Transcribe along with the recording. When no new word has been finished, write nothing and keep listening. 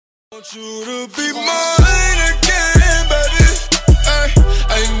Want you to be mine again, baby.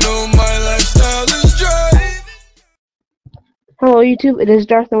 I know my lifestyle is dry. Hello YouTube, it is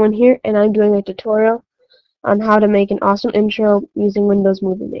Darth01 here, and I'm doing a tutorial on how to make an awesome intro using Windows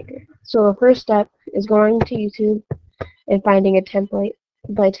Movie Maker. So the first step is going to YouTube and finding a template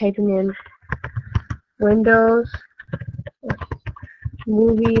by typing in Windows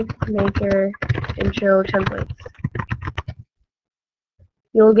Movie Maker intro templates.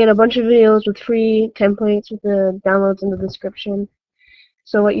 You'll get a bunch of videos with free templates with the downloads in the description.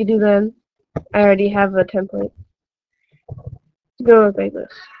 So what you do then, I already have a template. It's going to look like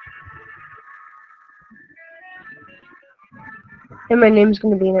this. And my name's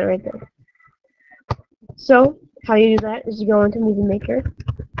going to be in it right there. So, how you do that is you go into Movie Maker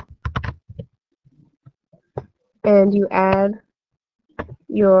and you add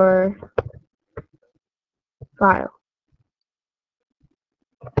your file.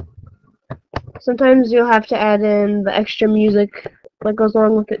 Sometimes you'll have to add in the extra music that goes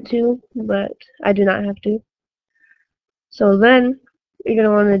along with it too, but I do not have to. So then, what you're going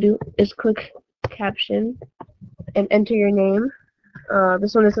to want to do is click Caption and enter your name.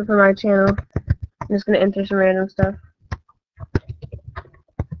 This one isn't for my channel. I'm just going to enter some random stuff.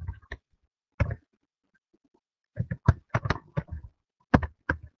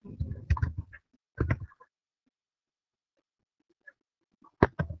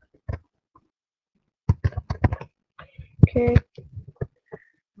 Okay.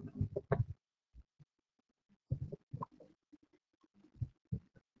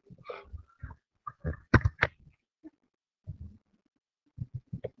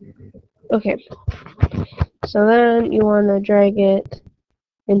 Okay. So then you want to drag it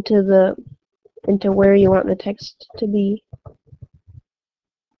into where you want the text to be,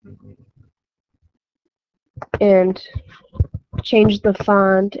 and change the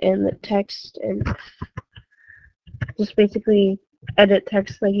font and the text, and just basically edit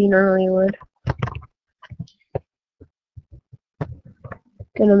text like you normally would.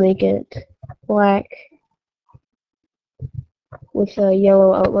 Gonna make it black with a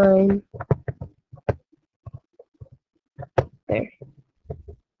yellow outline. There.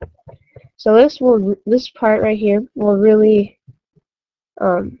 So this part right here will really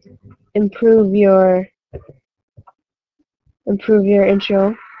improve your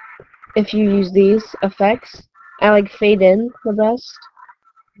intro if you use these effects. I like fade in the best.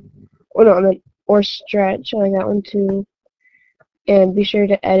 Or no, I meant or stretch. I like that one too. And be sure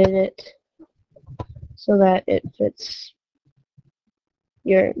to edit it so that it fits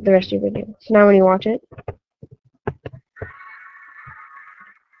the rest of your video. So now when you watch it,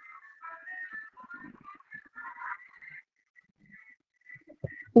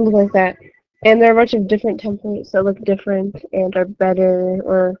 look like that. And there are a bunch of different templates that look different and are better,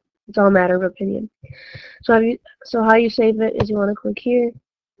 or it's all a matter of opinion. So how you save it is you want to click here,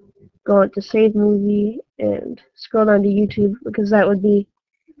 go into Save Movie, and scroll down to YouTube, because that would be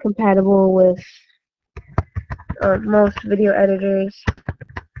compatible with most video editors,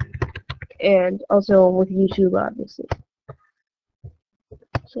 and also with YouTube, obviously.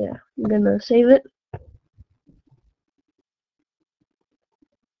 So yeah, I'm gonna save it.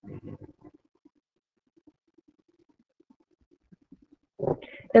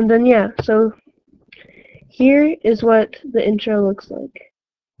 And then yeah, so here is what the intro looks like.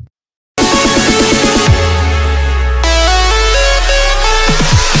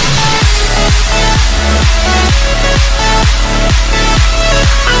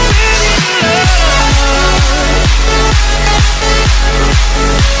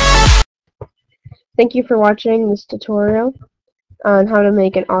 Thank you for watching this tutorial on how to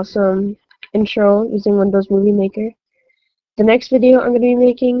make an awesome intro using Windows Movie Maker. The next video I'm going to be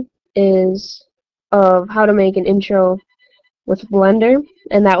making is of how to make an intro with Blender,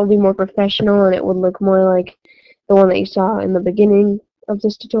 and that will be more professional, and it would look more like the one that you saw in the beginning of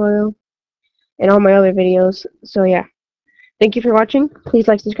this tutorial and all my other videos. So yeah, thank you for watching. Please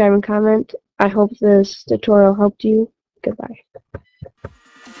like, subscribe, and comment. I hope this tutorial helped you. Goodbye.